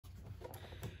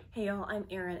Hey y'all, I'm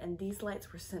Erin and these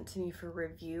lights were sent to me for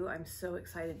review. I'm so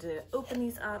excited to open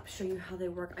these up, show you how they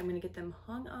work. I'm gonna get them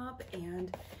hung up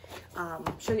and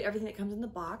show you everything that comes in the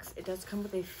box. It does come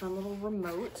with a fun little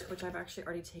remote, which I've actually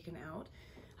already taken out.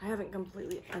 I haven't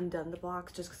completely undone the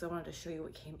box just because I wanted to show you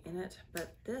what came in it,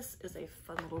 but this is a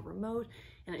fun little remote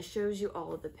and it shows you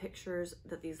all of the pictures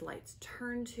that these lights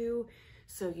turn to,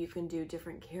 so you can do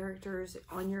different characters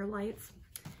on your lights.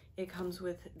 It comes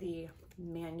with the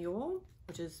manual,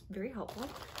 which is very helpful,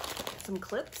 some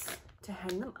clips to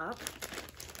hang them up,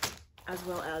 as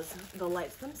well as the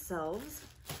lights themselves,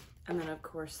 and then of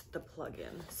course the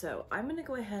plug-in. So I'm gonna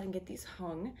go ahead and get these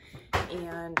hung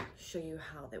and show you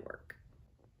how they work.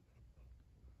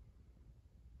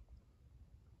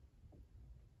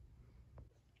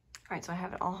 All right, so I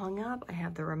have it all hung up. I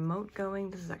have the remote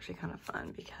going. This is actually kind of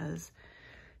fun because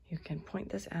you can point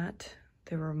this at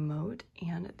the remote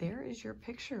and there is your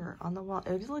picture on the wall.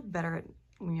 It would look better at,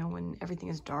 when everything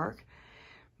is dark,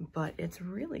 but it's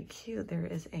really cute. There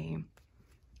is a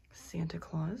Santa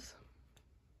Claus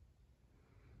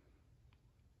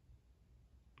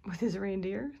with his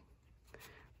reindeer.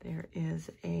 There is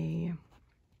a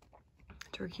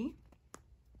turkey.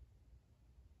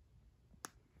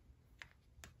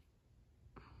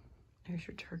 There's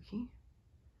your turkey.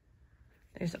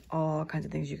 There's all kinds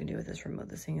of things you can do with this remote.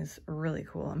 This thing is really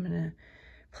cool. I'm gonna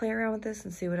play around with this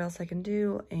and see what else I can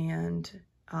do and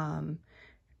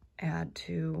add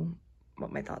to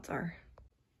what my thoughts are.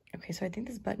 Okay, so I think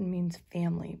this button means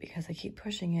family because I keep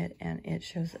pushing it and it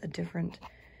shows a different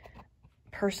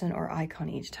person or icon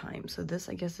each time. So this,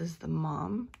 I guess, is the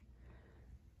mom.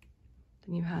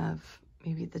 Then you have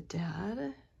maybe the dad.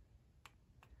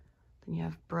 Then you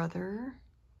have brother.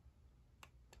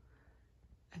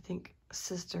 I think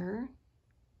sister,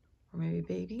 or maybe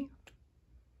baby.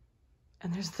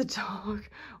 And there's the dog,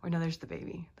 or no, there's the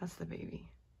baby. That's the baby.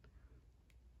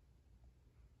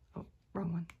 Oh,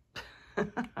 wrong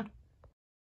one.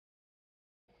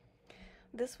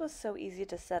 This was so easy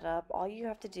to set up. All you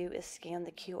have to do is scan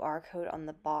the QR code on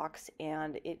the box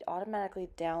and it automatically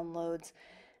downloads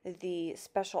the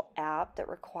special app that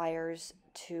requires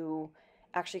to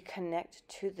actually connect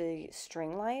to the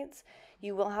string lights.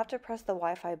 You will have to press the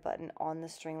Wi-Fi button on the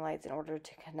string lights in order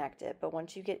to connect it, but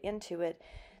once you get into it,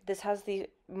 this has the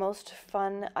most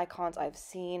fun icons I've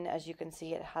seen. As you can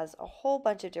see, it has a whole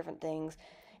bunch of different things.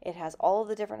 It has all of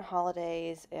the different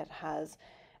holidays. It has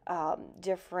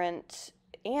different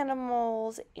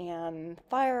animals and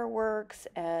fireworks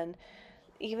and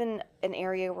even an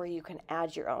area where you can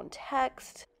add your own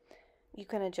text. You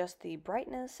can adjust the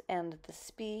brightness and the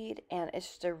speed, and it's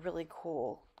just a really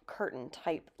cool curtain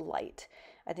type light.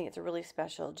 I think it's really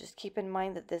special. Just keep in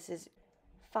mind that this is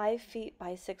 5 feet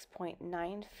by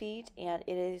 6.9 feet, and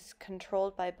it is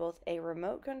controlled by both a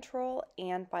remote control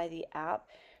and by the app.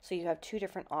 So you have two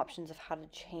different options of how to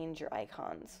change your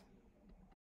icons.